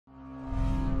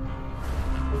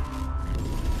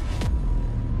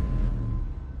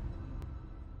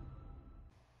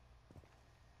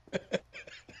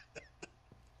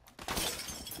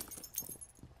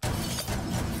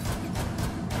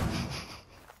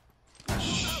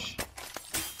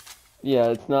Yeah,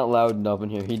 it's not loud enough in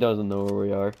here. He doesn't know where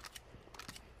we are.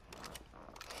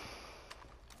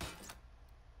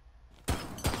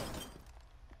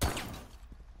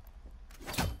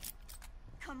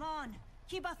 Come on,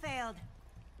 Kiba failed.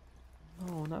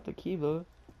 No, not the Kiva.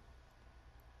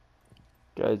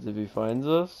 Guys, if he finds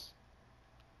us,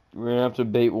 we're gonna have to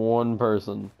bait one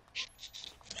person.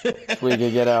 So we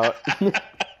can get out.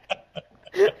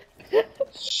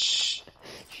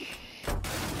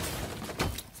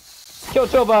 Kill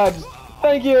vibes!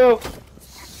 Thank you!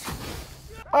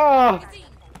 Ah!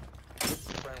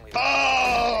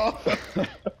 Oh!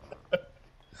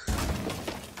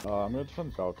 I'm gonna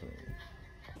defend balcony.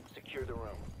 Secure the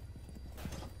room.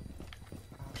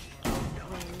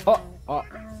 Oh!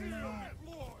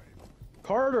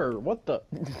 Carter, what the?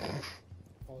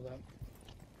 Hold up.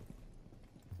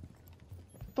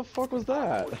 What the fuck was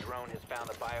that? Drone has found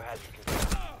the biohazard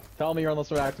container. Tell me you're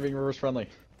unless we're activating reverse friendly.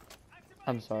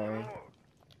 I'm sorry.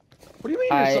 What do you mean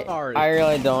you're sorry? I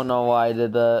really don't know why I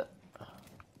did that.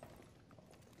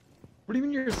 What do you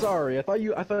mean you're sorry? I thought it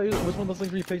was one of those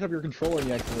things where you picked up your controller and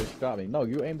you accidentally shot me. No,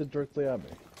 you aimed it directly at me.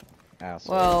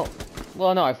 Asshole.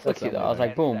 Well, no, I flicked you though. I was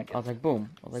like, boom. Seconds. I was like, boom.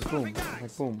 I was like, boom. I was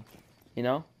like, boom. You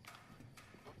know?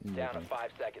 Down to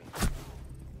 5 seconds.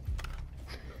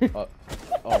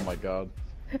 Oh my god.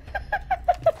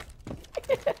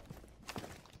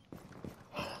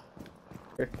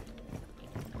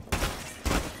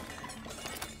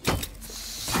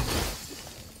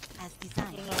 As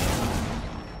designed.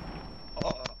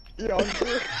 Yeah,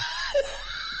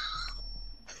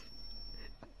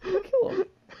 Kill him.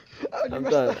 I'm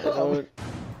done. I don't...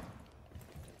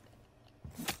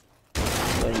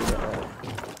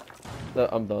 No,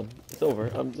 I'm done. It's over.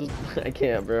 I'm just... I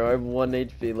can't, bro. I have 1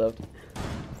 HP left.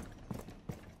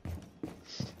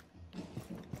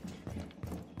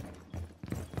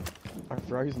 I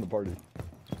forgot he's in the party.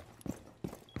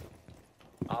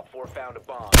 Op 4 found a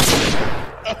bomb.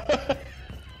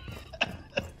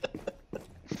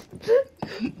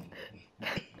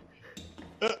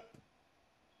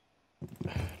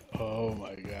 Oh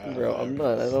my god. Bro, I'm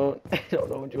done. I don't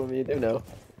know what you want me to do now.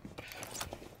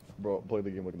 Bro, play the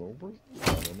game like a normal person? I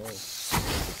don't know. It's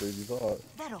a crazy thought.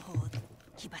 That'll hold.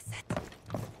 Kiba set.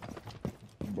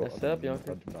 Bro, Messed up, I Yonker.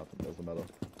 do nothing. Doesn't matter.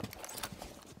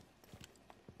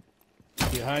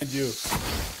 Behind you.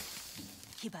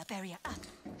 Kiba barrier up.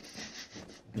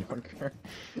 Yonker.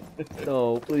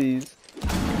 No, please.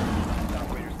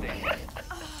 Operator standing.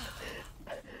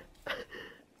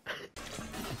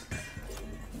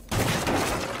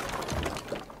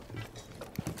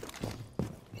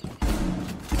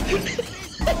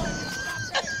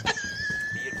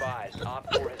 Be advised,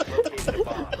 Op 4 has located a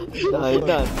bomb. No, he's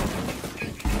done.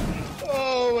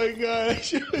 Oh my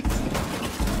gosh.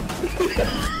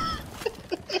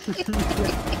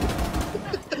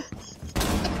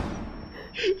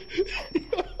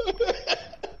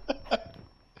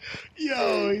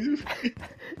 Yo, he's...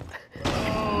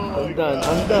 I'm done.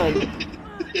 I'm done.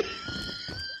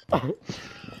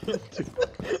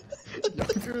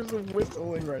 Yonker is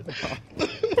whistling right now.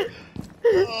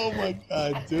 Oh my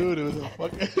god, dude, it was a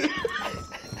fucking...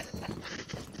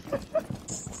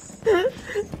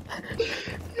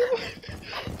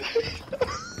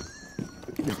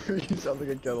 You sound like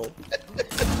a kettle.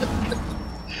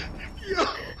 Yo,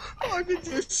 look at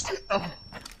this.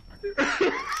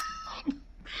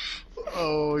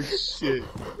 Oh shit,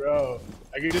 bro.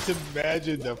 I can just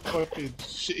imagine the fucking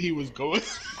shit he was going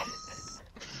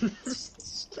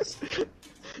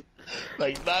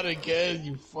like, not again,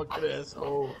 you fucking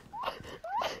asshole.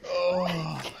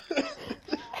 Oh.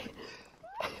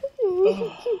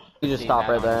 You just stop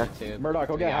right there. Murdoch,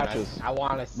 go get hatches. I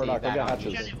want to see Murdoch, go that get on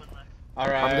hatches. YouTube. All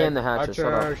right. I'm getting the hatches.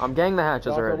 Shut up. I'm getting the hatches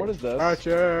Doctor, already. what is this?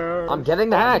 Archer. I'm getting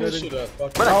the hatch.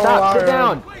 Murdoch, Stop. Sit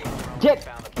down. Get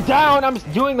down. I'm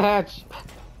doing the hatch.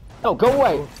 No, go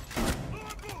away.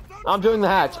 I'm doing the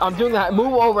hatch. I'm doing the hatch.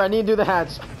 Move over. I need to do the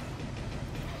hatch.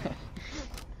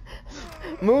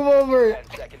 Move over. 10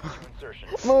 seconds to insertion.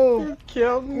 Move.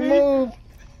 Killed me. Move.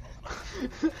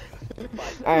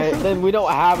 Alright, then we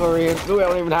don't have a we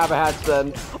don't even have a hatch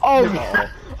then. Oh!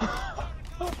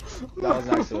 That was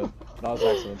an accident. That was an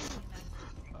accident.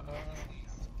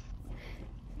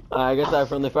 I guess I have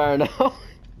friendly fire now.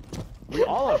 We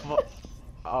all have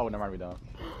oh, never mind, we don't.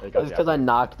 It's because I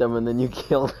knocked him and then you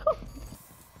killed him.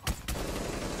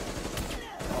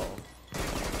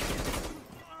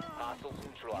 Hostiles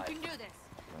neutralized. You can do this.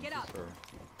 Get up.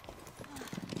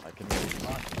 I can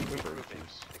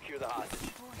Secure the hostage.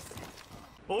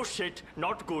 Oh shit,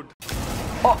 not good.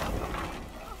 Oh!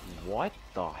 What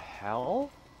the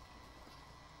hell?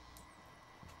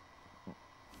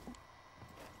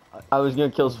 I was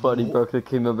gonna kill Spud, he broke the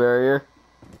chemo barrier.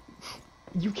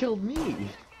 You killed me!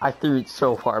 I threw it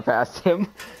so far past him.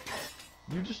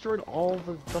 You destroyed all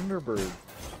the Thunderbirds.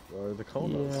 Or the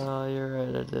Konos. Yeah, you're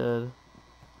right, I did.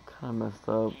 Kinda messed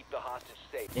up. Keep the hostage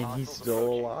safe. And he's Hostiles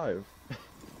still approaching. alive.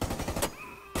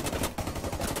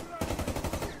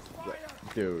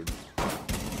 Dude.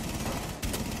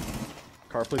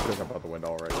 Car, please go jump out the window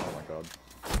already. Oh my god.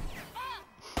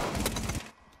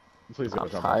 Please go I'm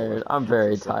jump out the tired. window. I'm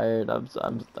very tired. I'm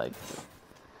like...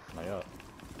 Not yet.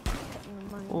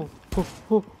 Oh.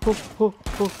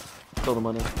 Kill the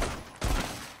money.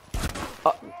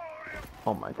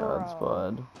 Oh my god,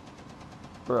 Spud.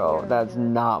 Bro, that's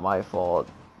not my fault.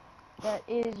 That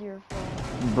is your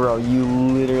fault. Bro, you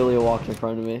literally walked in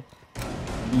front of me.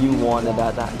 You wanted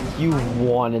that to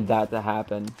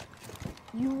happen.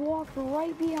 You walked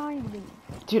right behind me.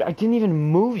 Dude, I didn't even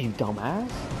move, you dumbass.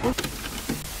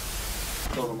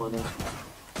 Kill the money.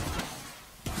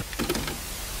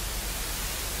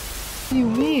 What do you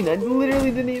mean? I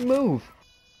literally didn't even move.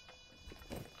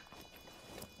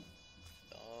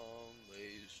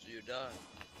 You die.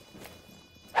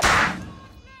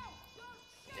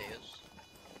 Yes.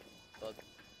 Bug.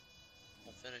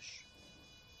 We'll finish.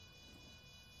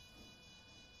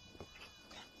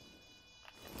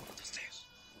 The stairs.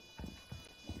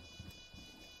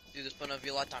 Do this one of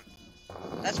your lifetime.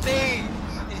 That's me!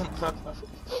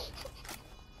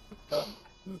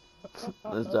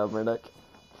 Nice job, Murdoch.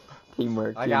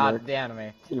 Teamwork, I got teamwork. the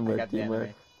enemy. Teamwork, I got the teamwork.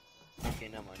 enemy. Okay,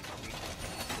 no mind.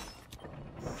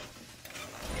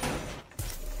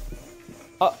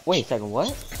 Oh, wait a second,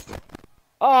 what?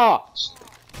 Oh!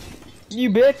 You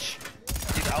bitch!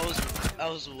 Dude, I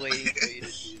was waiting for you to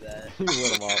do that. You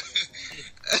lit him up.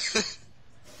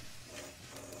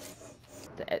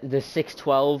 The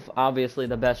 612, obviously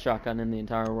the best shotgun in the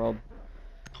entire world.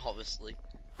 Obviously.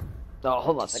 Oh,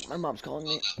 hold on a second, my mom's calling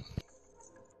me.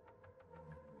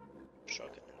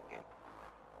 Shotgun in the game.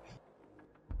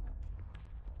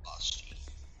 Lost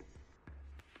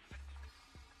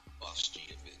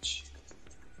you, bitch.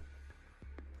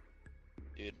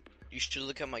 Dude, you should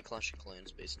look at my Clash of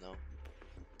Clans base now.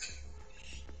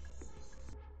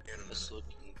 It's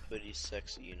looking pretty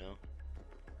sexy, you know?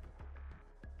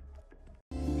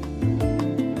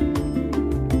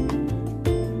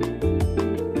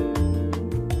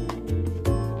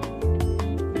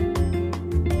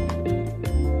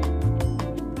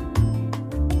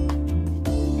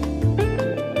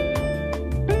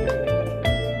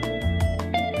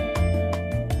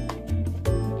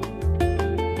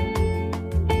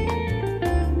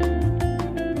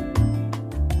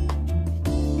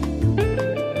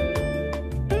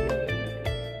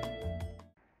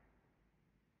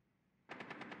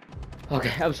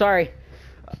 Okay, I'm sorry.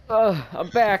 I'm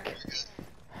back.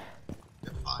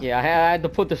 Yeah, I had to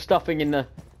put the stuffing in the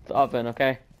oven,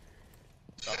 okay?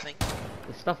 Stuffing?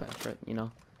 The stuffing, right, you know.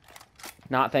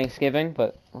 Not Thanksgiving,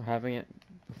 but we're having it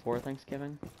before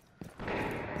Thanksgiving.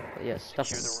 But yeah,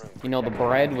 stuffing. You know, the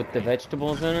bread with the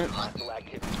vegetables in it? Hostile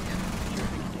activity. Secure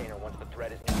the container once the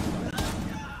threat is neutralized.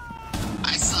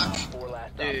 I suck. 4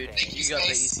 last Dude, opportunities. you got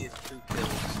the easiest 2 kills. I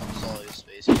saw your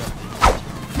space. You got the easiest 2 kills.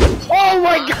 Oh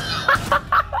my god!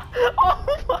 Oh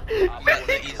my You got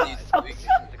the easiest 2 kills.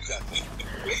 Successful.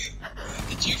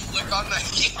 Did you flick on that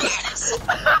gas?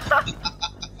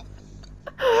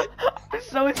 I'm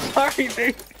so sorry,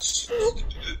 dude.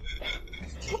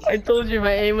 I told you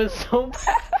my aim was so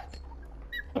bad.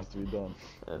 Has to be done.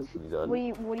 Has to be done.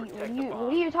 What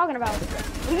are you talking about?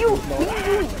 What are you doing? What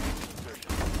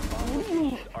are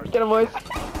you? Get him, boys.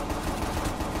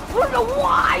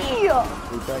 Why?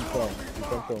 We tanked him. We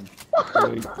tanked him.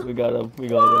 We got him. We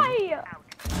got him. Why?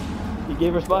 He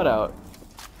gave her spot out.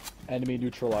 Enemy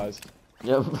neutralized.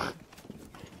 Yep.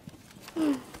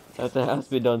 That has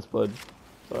to be done, Spud.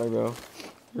 Sorry, bro.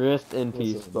 Rest in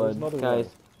peace, Listen, there's Spud. another Guys,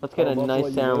 way. let's get I a would love to let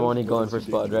nice you ceremony live, going but for it's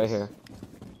too Spud right dangerous. here.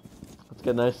 Let's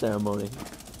get a nice ceremony.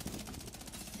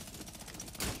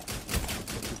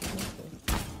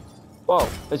 Whoa,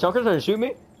 is Junker trying to shoot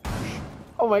me?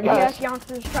 Oh my gosh. Yes,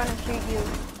 Youngster's trying to shoot you.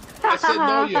 I said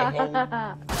no, you home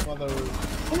mother.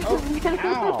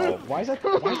 Ow! Why is the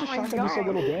shotgun do so God.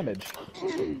 little damage?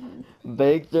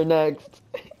 Baked are next.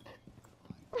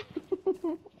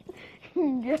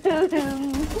 Get him. Get him.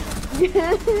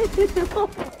 Oh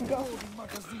my god.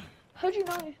 How'd you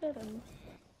not hit him?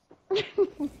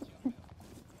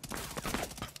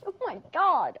 Oh my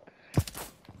god.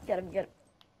 Get him, get him.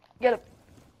 Get him.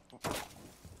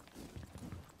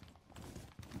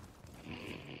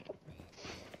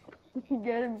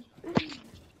 Get him.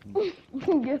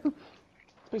 Get him.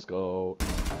 Please go.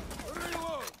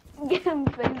 Get him,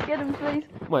 face. Get him, face.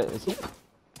 Wait, is he?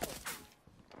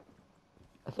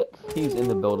 He's in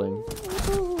the building.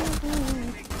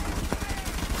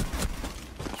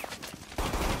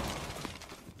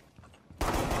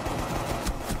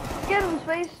 Get him,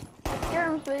 Space. Get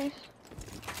him, Space.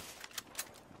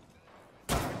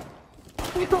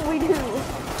 We do.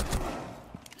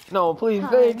 No, please,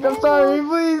 fake. I'm sorry,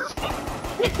 please.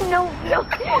 No.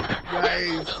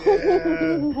 Nice,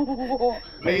 yeah.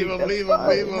 Leave him, leave him,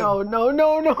 leave him. No,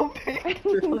 fake.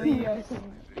 Please.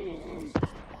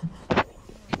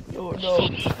 No.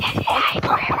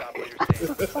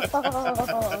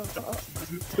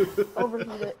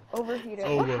 Overheat it.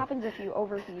 Over. What happens if you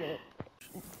overheat it?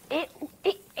 It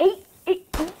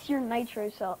eats your nitro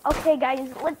cell. Okay, guys,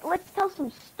 let's tell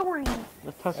some stories.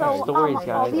 Let's tell So, some stories,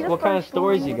 I'll be guys. the What kind of first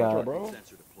stories one. you got? Bro.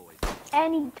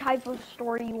 Any type of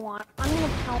story you want. I'm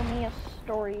gonna tell me a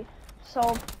story.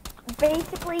 So,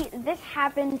 basically, this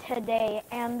happened today,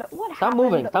 and what Stop happened?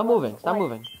 moving. Stop was, moving. Stop like,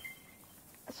 moving.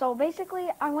 So basically,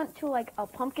 I went to like a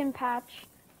pumpkin patch,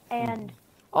 and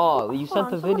Oh, you hold sent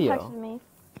on, the someone video. texted me.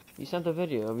 You sent the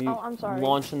video of you Oh, I'm sorry.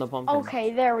 launching the pumpkin.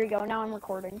 Okay, there we go. Now I'm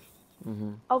recording.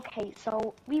 Mm-hmm. Okay,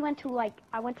 so I went to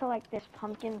like this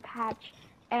pumpkin patch,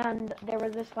 and there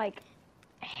was this like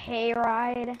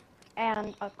hayride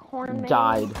and a corn maze.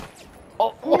 Died.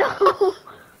 Oh, No!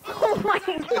 Oh my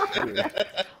god!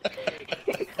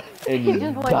 and He you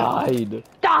just, like, died.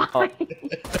 Die! Oh.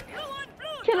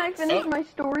 Can I finish my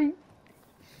story?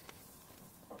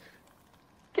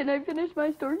 Can I finish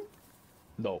my story?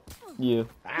 No. You.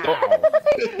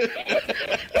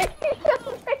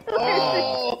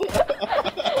 Oh.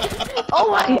 Oh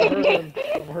my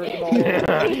I'm hurting all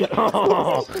over.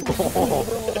 Oh.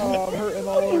 I'm hurting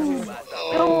all over. Go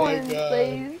Oh my on, god.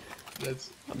 please. That's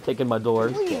I'm taking my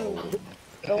doors.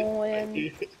 Go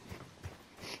in.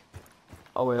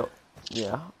 Oh wait.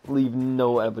 Yeah. Leave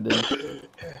no evidence.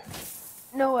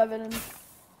 No evidence.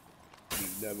 he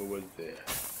never was there.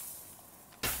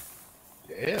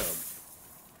 Damn.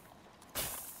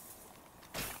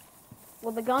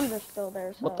 Well, the guns are still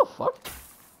there, so. What the fuck?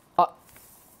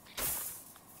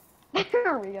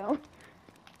 There we go.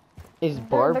 Is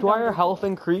barbed wire health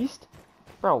increased?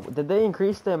 Bro, did they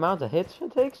increase the amount of hits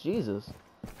it takes? Jesus.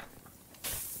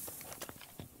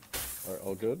 Alright,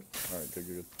 all good? Alright,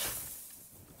 good.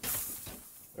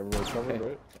 Everyone's covered, Okay.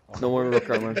 right? No more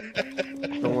recovering.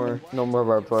 No more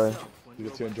barbed wire. You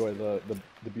get to enjoy the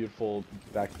beautiful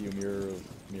vacuum mirror of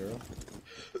Mira.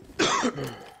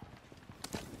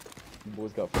 You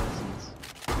boys got front seats.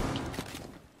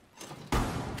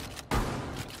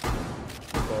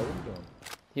 Oh, what are you doing?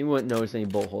 He wouldn't notice any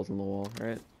bolt holes in the wall,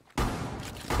 right?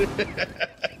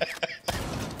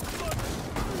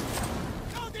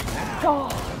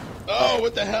 Oh,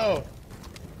 what the hell?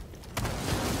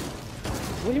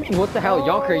 What do you mean, what the hell?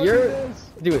 Yonker, you're...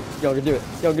 Do it. Yonker, do it.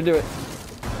 Yonker, do it.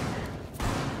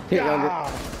 Do it,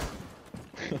 Yonker.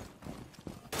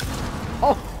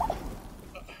 Oh!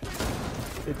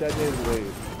 It detonated late.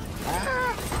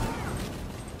 Ah!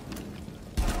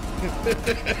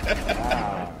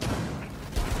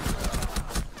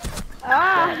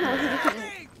 Ah!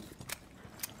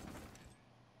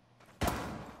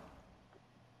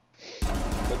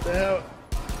 What the hell?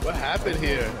 What happened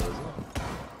here?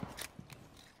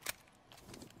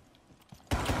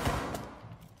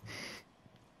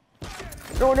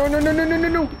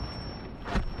 No!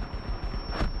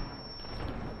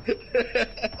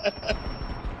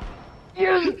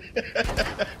 Yes!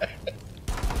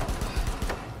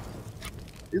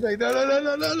 He's like,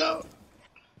 no.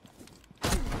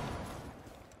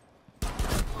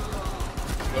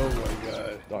 Oh my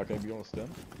god. Doc, can I be on a stem?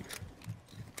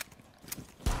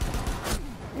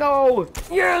 No!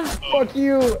 Yes! Fuck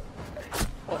you!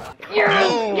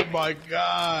 Oh my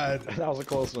god. That was a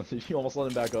close one. You almost let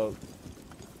him back up.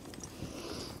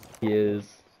 He is.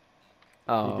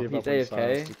 Oh, He he's gave up on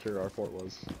how AFK? secure our fort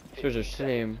was. Such a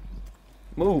shame.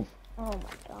 Move! Oh my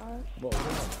gosh.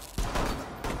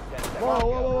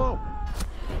 Whoa.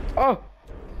 Oh!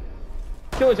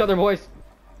 Kill each other, boys!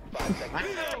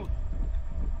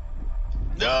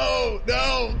 No.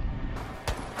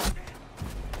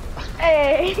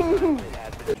 Hey!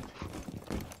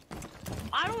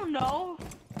 I don't know.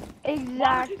 Why would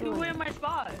Exactly. you win my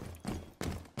spot?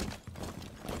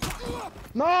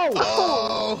 No!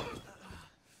 Oh.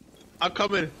 I'm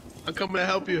coming to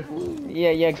help you.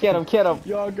 Yeah, get him!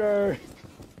 Younger!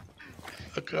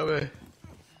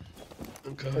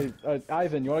 I'm coming. Hey,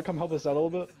 Ivan, you wanna come help us out a little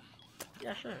bit?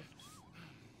 Yeah, sure.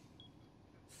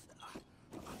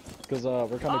 Cause,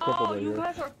 we're kinda crippled Oh, right you here.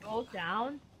 guys are both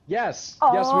down? Yes!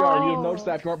 Yes, we are. You Oh. noticed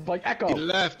that if you weren't like Echo! He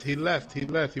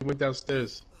left. He went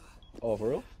downstairs. Oh, for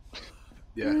real?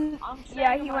 Yeah. I'm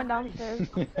Yeah, staying he in went my downstairs. I'm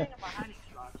staying in my hiding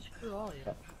spot. Screw all you.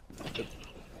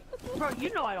 Bro, you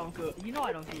know I don't go. You know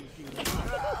I don't do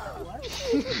what?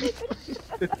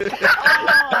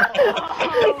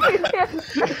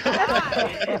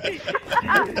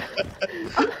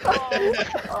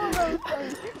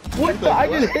 What the? I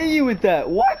just hit you with that.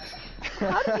 What?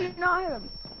 How did you not hit him?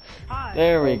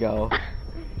 There we go.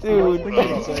 Dude.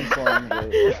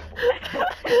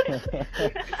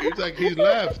 He's like, he's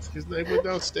left. His name went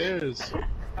downstairs.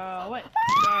 Wait.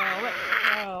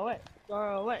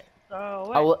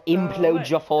 I will implode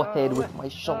your forehead with my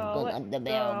shotgun under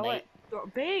there, mate.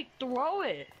 Big, throw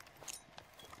it.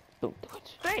 Don't do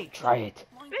it. Big. Try it.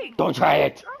 Big. Don't try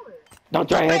it. Don't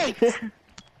try it.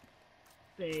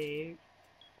 Big.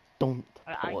 Don't.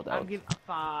 I'll give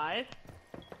 5,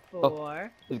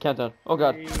 4. There's a countdown. Oh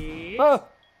god. 3. Oh.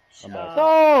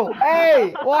 No!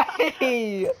 Hey! Why?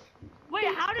 Wait,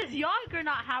 how does Yonker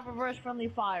not have reverse friendly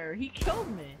fire? He killed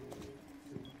me.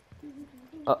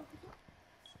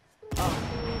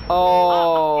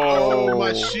 Oh,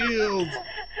 my shield!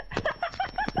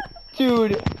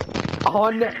 Dude,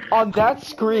 on that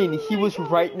screen, he was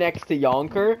right next to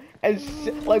Yonker, and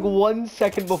like 1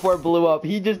 second before it blew up,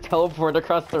 he just teleported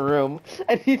across the room,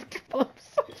 and he's so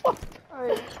fucked.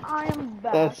 Alright, I am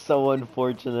back. That's so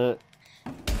unfortunate.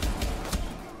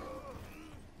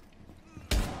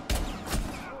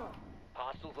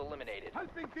 Hostiles eliminated.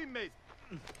 Helping teammates.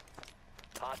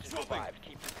 Hostiles survived.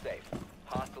 Keep them safe.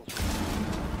 Hostiles.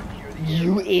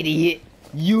 You idiot!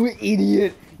 You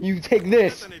idiot! You take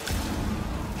this! All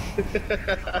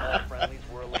friendlies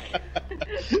were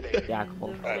eliminated. Yeah,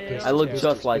 cool. I look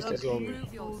just like it.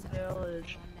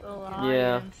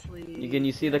 Yeah. Can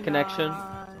you see the connection?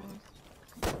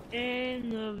 In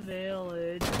the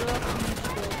village.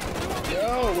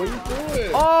 Yo, what are you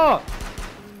doing? Oh!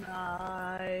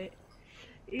 Night.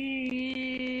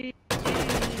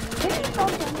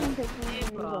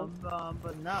 But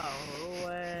But no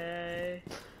way.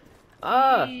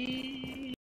 Ah!